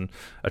planners and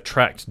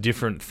attract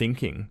different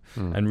thinking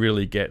and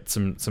really get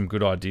some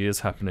good ideas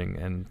happening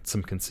and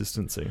some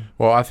consistency.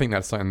 Well, I think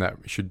that's something that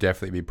should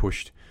definitely be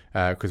pushed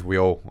because we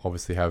all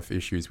obviously have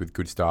issues with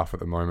good staff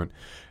at the moment.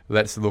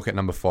 Let's look at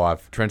number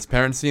 5,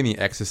 transparency in the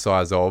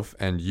exercise of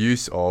and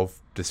use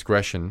of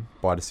discretion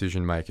by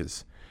decision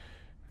makers.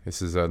 This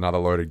is another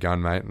loaded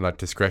gun, mate. Like,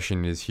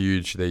 discretion is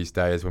huge these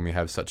days when we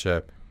have such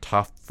a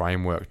tough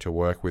framework to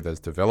work with as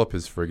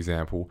developers, for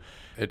example.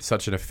 It's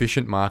such an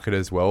efficient market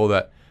as well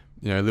that,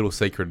 a little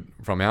secret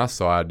from our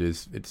side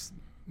is it's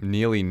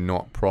nearly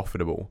not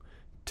profitable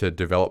to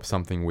develop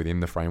something within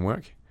the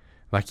framework.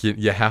 Like,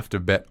 you have to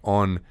bet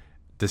on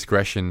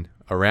discretion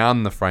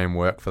around the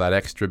framework for that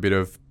extra bit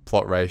of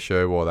plot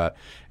ratio or that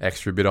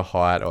extra bit of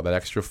height or that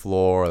extra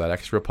floor or that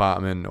extra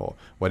apartment or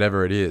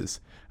whatever it is.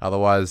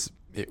 Otherwise,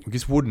 it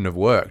just wouldn't have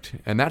worked.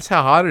 And that's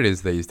how hard it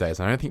is these days.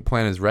 I don't think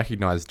planners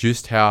recognise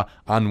just how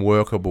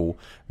unworkable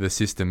the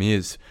system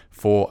is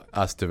for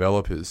us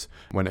developers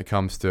when it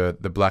comes to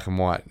the black and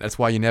white. That's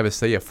why you never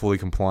see a fully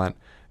compliant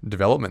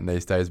development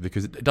these days,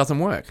 because it doesn't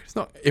work. It's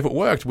not. If it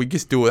worked, we'd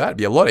just do that. It'd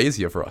be a lot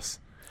easier for us.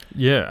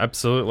 Yeah,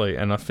 absolutely.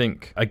 And I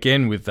think,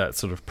 again, with that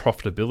sort of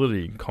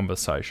profitability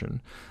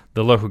conversation,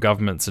 the local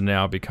governments are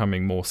now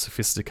becoming more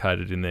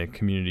sophisticated in their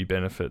community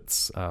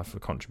benefits for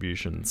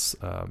contributions.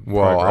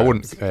 Well, I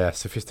wouldn't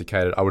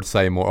sophisticated. I would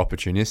say more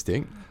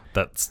opportunistic.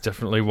 That's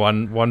definitely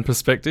one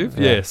perspective.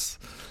 Yeah. Yes.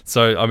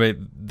 So, I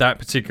mean, that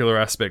particular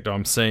aspect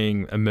I'm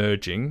seeing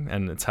emerging,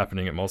 and it's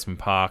happening at Mosman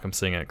Park. I'm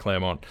seeing it at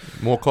Claremont.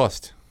 More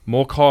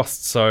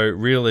cost. So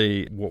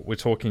really what we're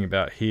talking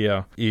about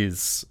here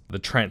is the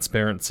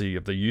transparency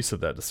of the use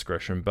of that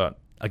discretion. But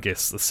I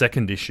guess the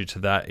second issue to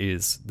that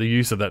is the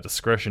use of that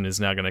discretion is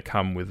now going to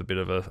come with a bit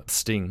of a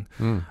sting.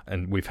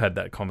 And we've had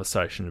that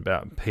conversation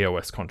about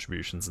POS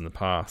contributions in the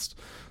past.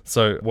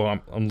 So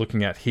what I'm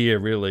looking at here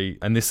really,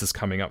 and this is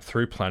coming up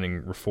through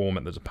planning reform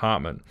at the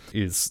department,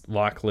 is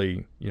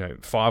likely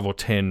 5 or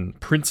 10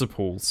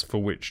 principles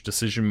for which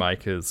decision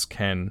makers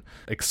can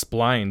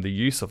explain the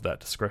use of that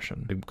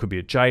discretion. It could be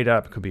a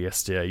JDAP, it could be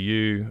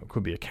SDAU, it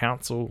could be a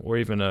council, or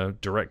even a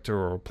director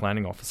or a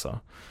planning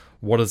officer.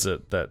 what is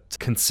it that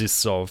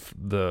consists of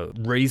the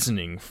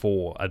reasoning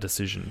for a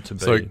decision to be?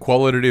 So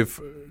qualitative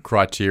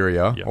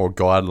criteria or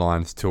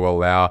guidelines to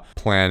allow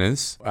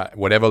planners, at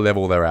whatever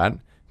level they're at,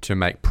 to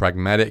make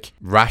pragmatic,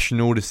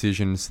 rational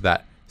decisions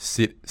that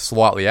sit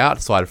slightly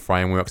outside of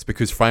frameworks,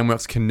 because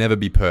frameworks can never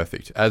be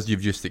perfect. As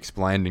you've just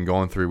explained and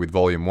gone through with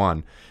Volume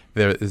 1,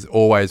 there's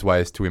always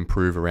ways to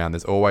improve around.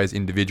 There's always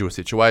individual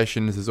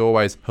situations. There's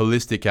always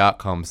holistic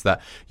outcomes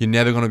that you're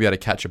never going to be able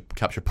to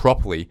capture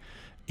properly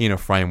in a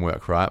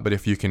framework, right? But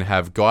if you can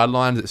have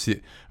guidelines that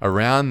sit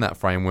around that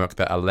framework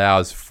that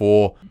allows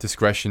for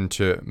discretion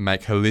to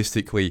make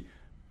holistically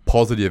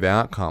positive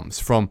outcomes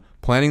from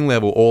planning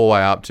level all the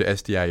way up to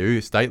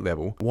SDAU, state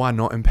level, why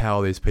not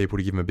empower these people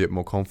to give them a bit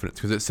more confidence?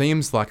 Because it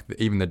seems like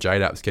even the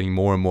JDAP's getting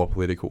more and more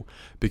political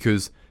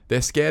because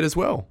they're scared as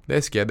well.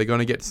 They're scared they're going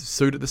to get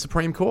sued at the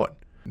Supreme Court.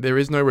 There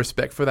is no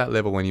respect for that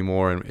level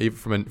anymore. And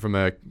even from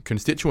a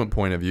constituent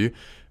point of view,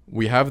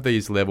 we have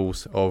these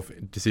levels of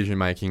decision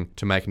making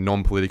to make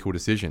non-political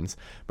decisions,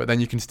 but then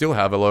you can still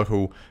have a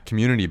local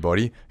community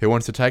body who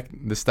wants to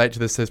take the state to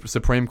the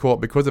Supreme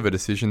Court because of a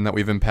decision that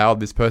we've empowered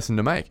this person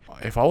to make.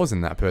 If I was in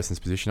that person's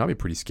position, I'd be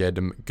pretty scared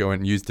to go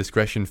and use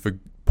discretion for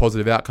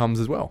positive outcomes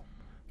as well.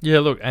 Yeah,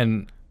 look,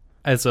 and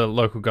as a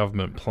local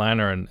government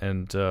planner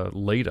and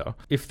leader,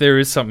 if there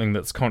is something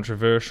that's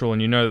controversial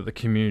and you know that the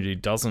community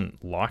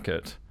doesn't like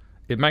it,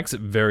 it makes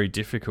it very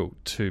difficult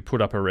to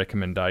put up a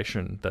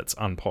recommendation that's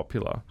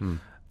unpopular.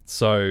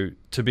 So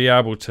to be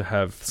able to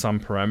have some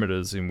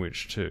parameters in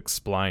which to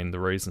explain the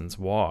reasons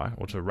why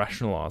or to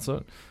rationalise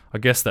it, I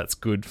guess that's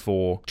good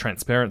for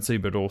transparency,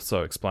 but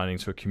also explaining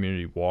to a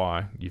community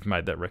why you've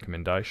made that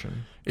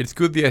recommendation. It's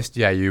good the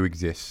SDAU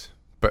exists,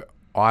 but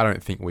I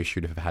don't think we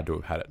should have had to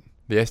have had it.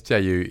 The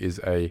SDAU is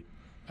a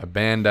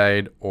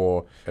band-aid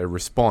or a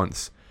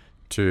response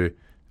to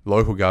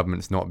local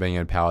governments not being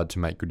empowered to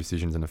make good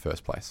decisions in the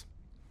first place.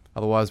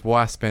 Otherwise,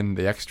 why spend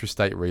the extra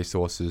state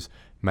resources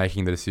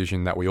making the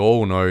decision that we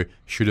all know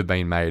should have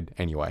been made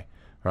anyway,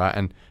 right?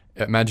 And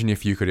imagine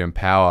if you could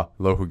empower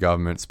local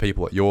governments,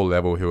 people at your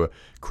level who are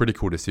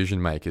critical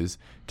decision makers,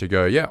 to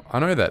go, yeah, I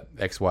know that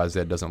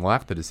XYZ doesn't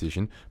like the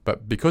decision,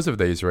 but because of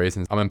these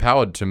reasons, I'm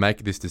empowered to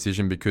make this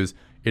decision because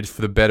it's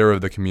for the better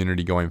of the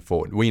community going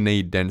forward. We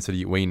need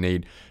density, we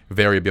need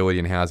variability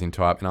in housing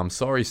type, and I'm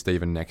sorry,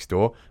 Stephen next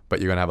door, but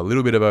you're going to have a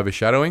little bit of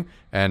overshadowing,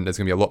 and there's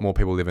going to be a lot more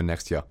people living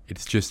next to you.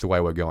 It's just the way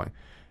we're going.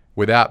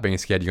 Without being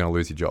scared you're going to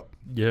lose your job.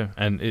 Yeah,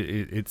 and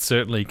it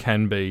certainly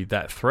can be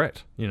that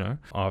threat, you know.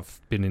 I've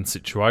been in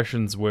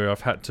situations where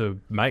I've had to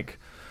make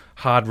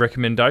hard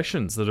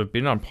recommendations that have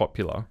been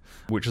unpopular,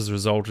 which has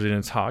resulted in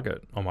a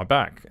target on my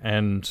back.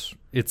 And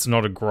it's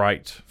not a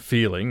great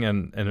feeling,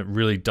 and it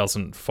really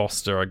doesn't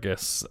foster, I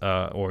guess,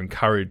 or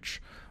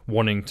encourage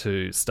wanting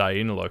to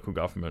stay in a local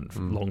government for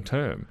long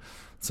term.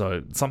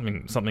 So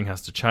something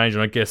has to change,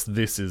 and I guess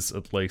this is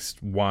at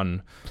least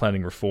one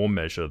planning reform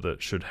measure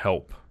that should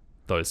help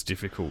those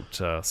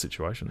difficult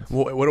situations.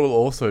 Well, what it will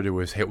also do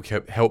is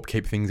help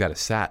keep things out of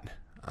SAT.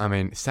 I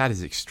mean, SAT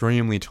is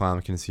extremely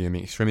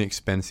time-consuming, extremely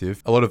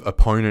expensive. A lot of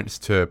opponents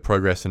to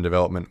progress and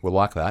development will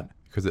like that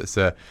because it's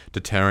a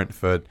deterrent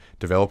for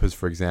developers,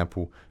 for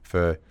example,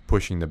 for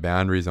pushing the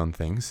boundaries on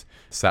things.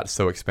 SAT's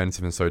so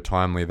expensive and so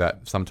timely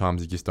that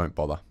sometimes you just don't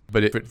bother.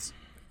 But if it's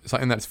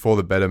something that's for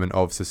the betterment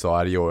of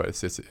society, or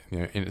it's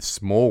in a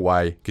small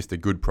way, just a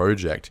good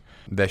project,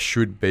 there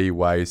should be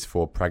ways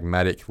for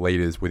pragmatic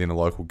leaders within a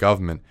local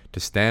government to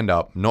stand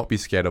up, not be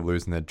scared of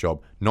losing their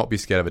job, not be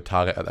scared of a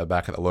target at the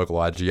back at the local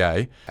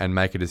IGA, and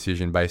make a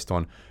decision based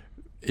on,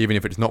 even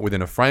if it's not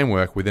within a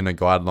framework, within a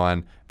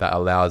guideline that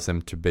allows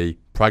them to be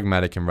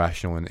pragmatic and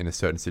rational in a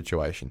certain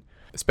situation.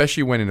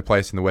 Especially when in a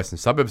place in the western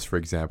suburbs, for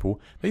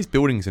example, these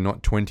buildings are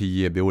not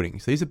 20-year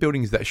buildings. These are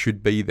buildings that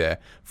should be there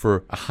for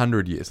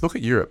 100 years. Look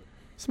at Europe.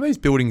 Some of these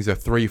buildings are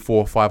 300,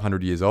 400,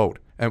 500 years old.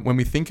 And when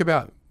we think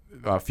about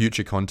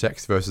future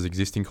context versus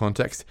existing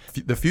context,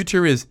 the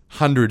future is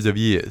hundreds of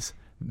years.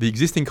 The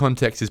existing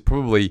context is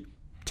probably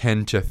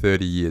 10 to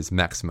 30 years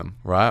maximum,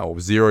 right? Or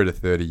 0 to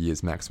 30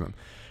 years maximum.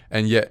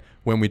 And yet,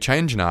 when we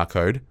change an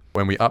RCode,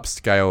 when we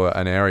upscale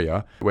an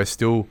area, we're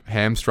still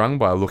hamstrung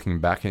by looking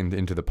back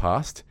into the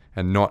past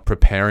and not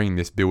preparing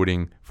this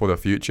building for the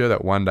future,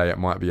 that one day it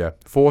might be a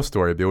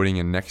 4-story building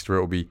and next year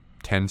it will be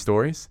 10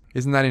 stories.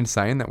 Isn't that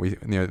insane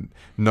that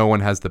no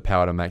one has the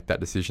power to make that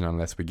decision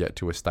unless we get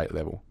to a state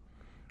level?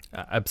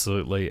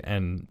 Absolutely,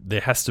 and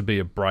there has to be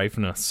a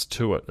braveness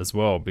to it as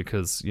well,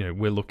 because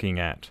we're looking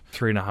at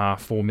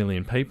 3.5-4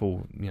 million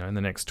people in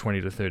the next 20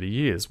 to 30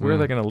 years. Where are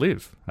they going to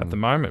live? At the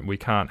moment, we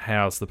can't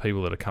house the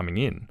people that are coming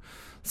in.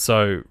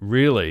 So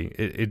really,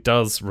 it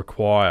does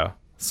require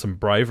some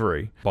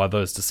bravery by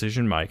those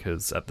decision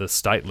makers at the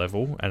state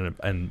level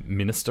and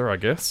minister, I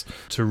guess,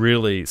 to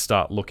really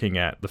start looking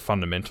at the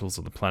fundamentals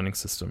of the planning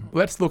system.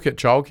 Let's look at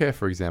childcare,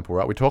 for example,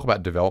 right? We talk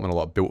about development a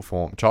lot, built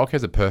form. Childcare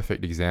is a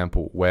perfect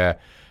example where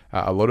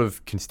a lot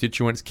of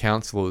constituents,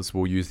 councillors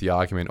will use the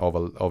argument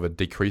of a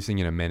decreasing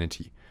in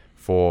amenity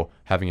for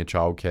having a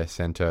childcare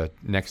centre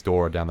next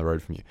door or down the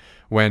road from you.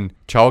 When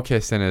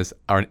childcare centres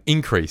are an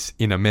increase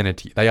in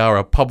amenity, they are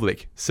a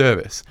public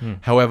service.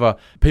 However,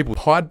 people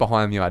hide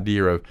behind the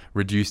idea of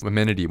reduced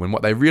amenity when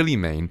what they really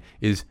mean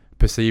is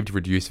perceived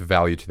reduced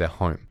value to their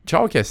home.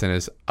 Childcare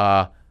centres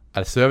are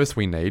a service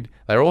we need.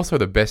 They're also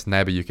the best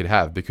neighbour you could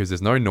have because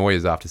there's no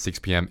noise after 6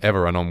 p.m.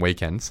 ever and on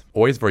weekends.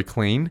 Always very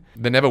clean.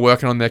 They're never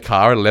working on their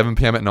car at 11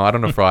 p.m. at night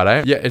on a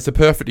Friday. Yeah, it's a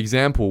perfect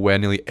example where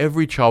nearly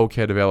every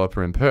childcare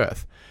developer in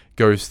Perth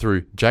goes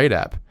through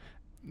JDAP,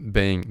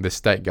 being the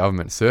state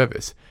government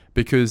service,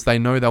 because they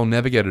know they'll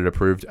never get it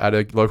approved at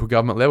a local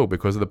government level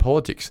because of the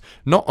politics.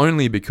 Not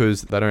only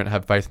because they don't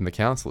have faith in the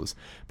councillors,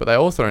 but they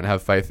also don't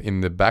have faith in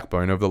the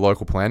backbone of the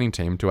local planning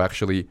team to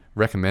actually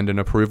recommend an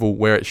approval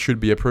where it should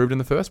be approved in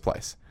the first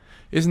place.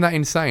 Isn't that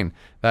insane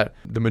that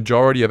the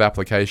majority of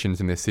applications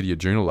in the city of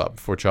Joondalup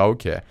for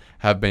childcare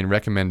have been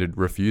recommended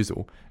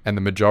refusal, and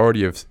the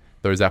majority of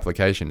those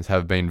applications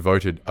have been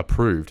voted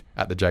approved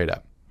at the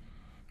JDAP?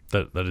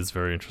 That is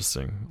very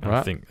interesting. Right.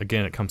 I think,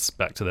 again, it comes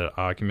back to that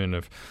argument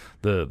of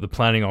the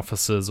planning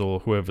officers or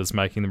whoever's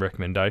making the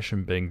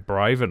recommendation being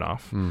brave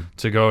enough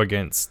to go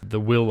against the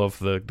will of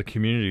the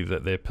community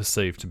that they're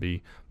perceived to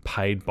be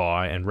paid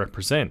by and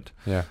represent.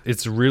 Yeah.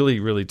 It's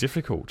really, really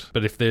difficult.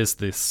 But if there's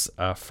this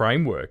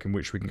framework in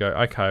which we can go,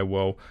 okay,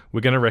 well,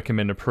 we're going to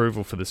recommend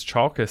approval for this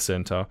childcare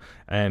centre,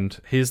 and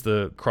here's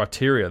the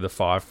criteria, the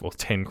 5 or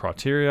 10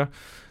 criteria.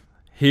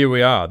 Here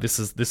we are. This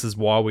is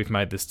why we've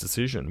made this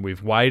decision.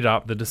 We've weighed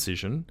up the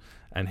decision,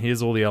 and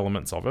here's all the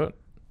elements of it.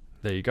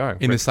 There you go.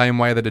 In the same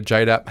way that a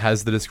JDAP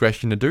has the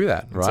discretion to do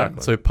that, right?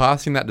 Exactly. So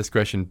passing that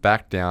discretion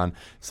back down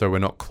so we're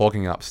not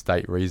clogging up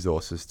state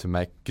resources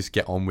to just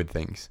get on with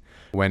things.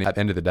 When at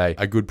the end of the day,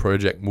 a good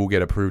project will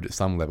get approved at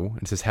some level.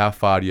 It's just how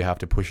far do you have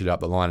to push it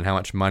up the line and how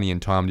much money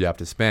and time do you have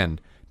to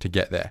spend to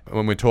get there.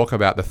 When we talk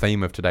about the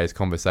theme of today's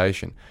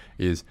conversation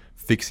is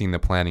fixing the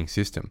planning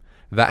system,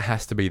 that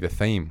has to be the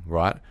theme,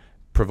 right?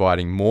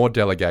 Providing more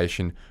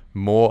delegation,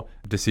 more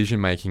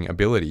decision-making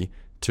ability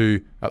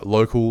to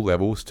local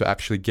levels to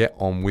actually get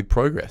on with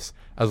progress,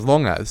 as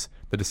long as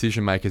the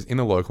decision makers in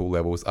the local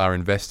levels are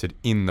invested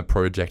in the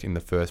project in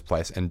the first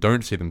place and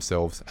don't see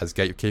themselves as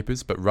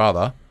gatekeepers, but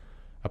rather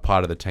a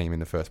part of the team in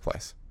the first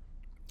place.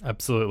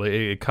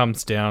 Absolutely. It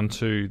comes down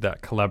to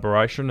that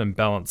collaboration and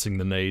balancing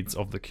the needs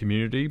of the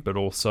community, but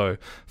also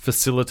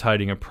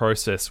facilitating a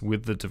process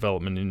with the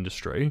development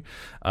industry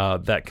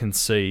that can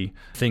see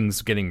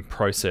things getting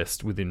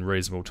processed within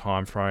reasonable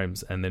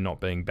timeframes and there not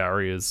being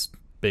barriers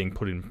being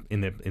put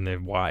in their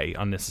way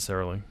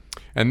unnecessarily.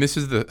 And this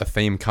is a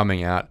theme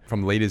coming out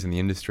from leaders in the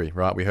industry,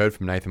 right? We heard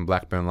from Nathan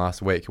Blackburn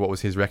last week. What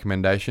was his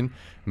recommendation?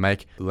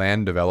 Make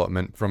land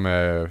development from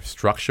a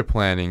structure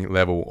planning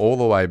level all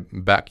the way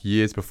back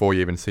years before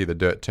you even see the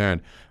dirt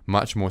turned,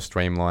 much more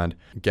streamlined,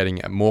 getting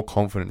more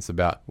confidence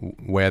about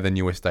where the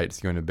new estate's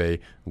going to be,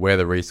 where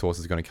the resource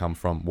is going to come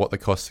from, what the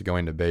costs are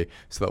going to be,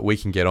 so that we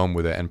can get on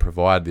with it and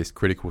provide this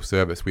critical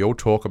service. We all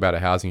talk about a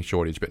housing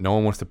shortage, but no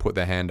one wants to put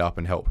their hand up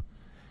and help.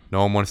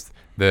 No one wants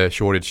the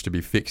shortage to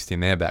be fixed in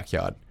their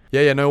backyard.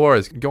 Yeah, no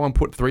worries. Go and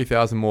put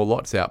 3,000 more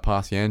lots out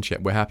past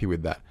Yanchep. We're happy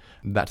with that.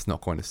 That's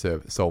not going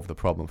to solve the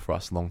problem for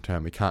us long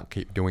term. We can't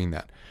keep doing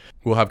that.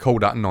 We'll have Cole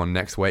Dutton on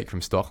next week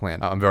from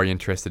Stockland. I'm very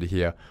interested to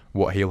hear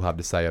what he'll have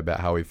to say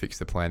about how we fix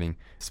the planning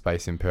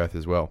space in Perth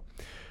as well.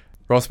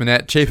 Ross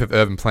Minett, Chief of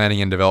Urban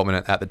Planning and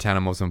Development at the Town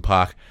of Mosman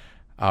Park.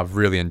 I've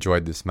really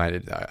enjoyed this,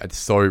 mate. It's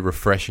so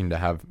refreshing to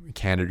have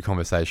candid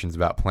conversations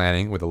about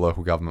planning with a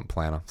local government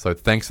planner. So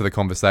thanks for the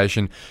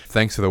conversation.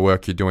 Thanks for the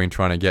work you're doing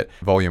trying to get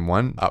Volume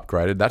 1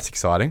 upgraded. That's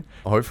exciting.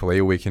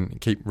 Hopefully we can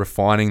keep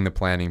refining the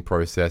planning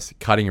process,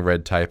 cutting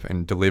red tape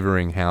and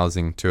delivering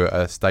housing to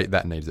a state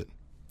that needs it.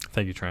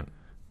 Thank you, Trent.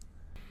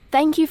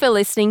 Thank you for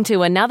listening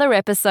to another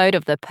episode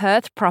of the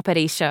Perth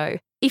Property Show.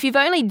 If you've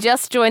only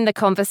just joined the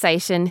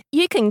conversation,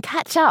 you can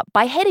catch up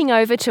by heading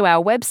over to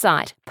our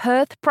website,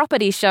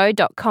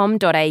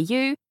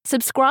 perthpropertyshow.com.au,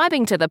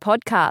 subscribing to the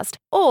podcast,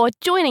 or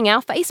joining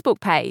our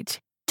Facebook page.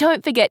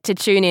 Don't forget to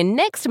tune in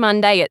next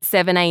Monday at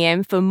 7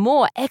 a.m. for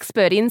more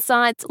expert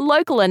insights,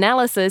 local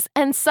analysis,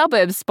 and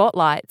suburb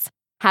spotlights.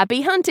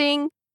 Happy hunting!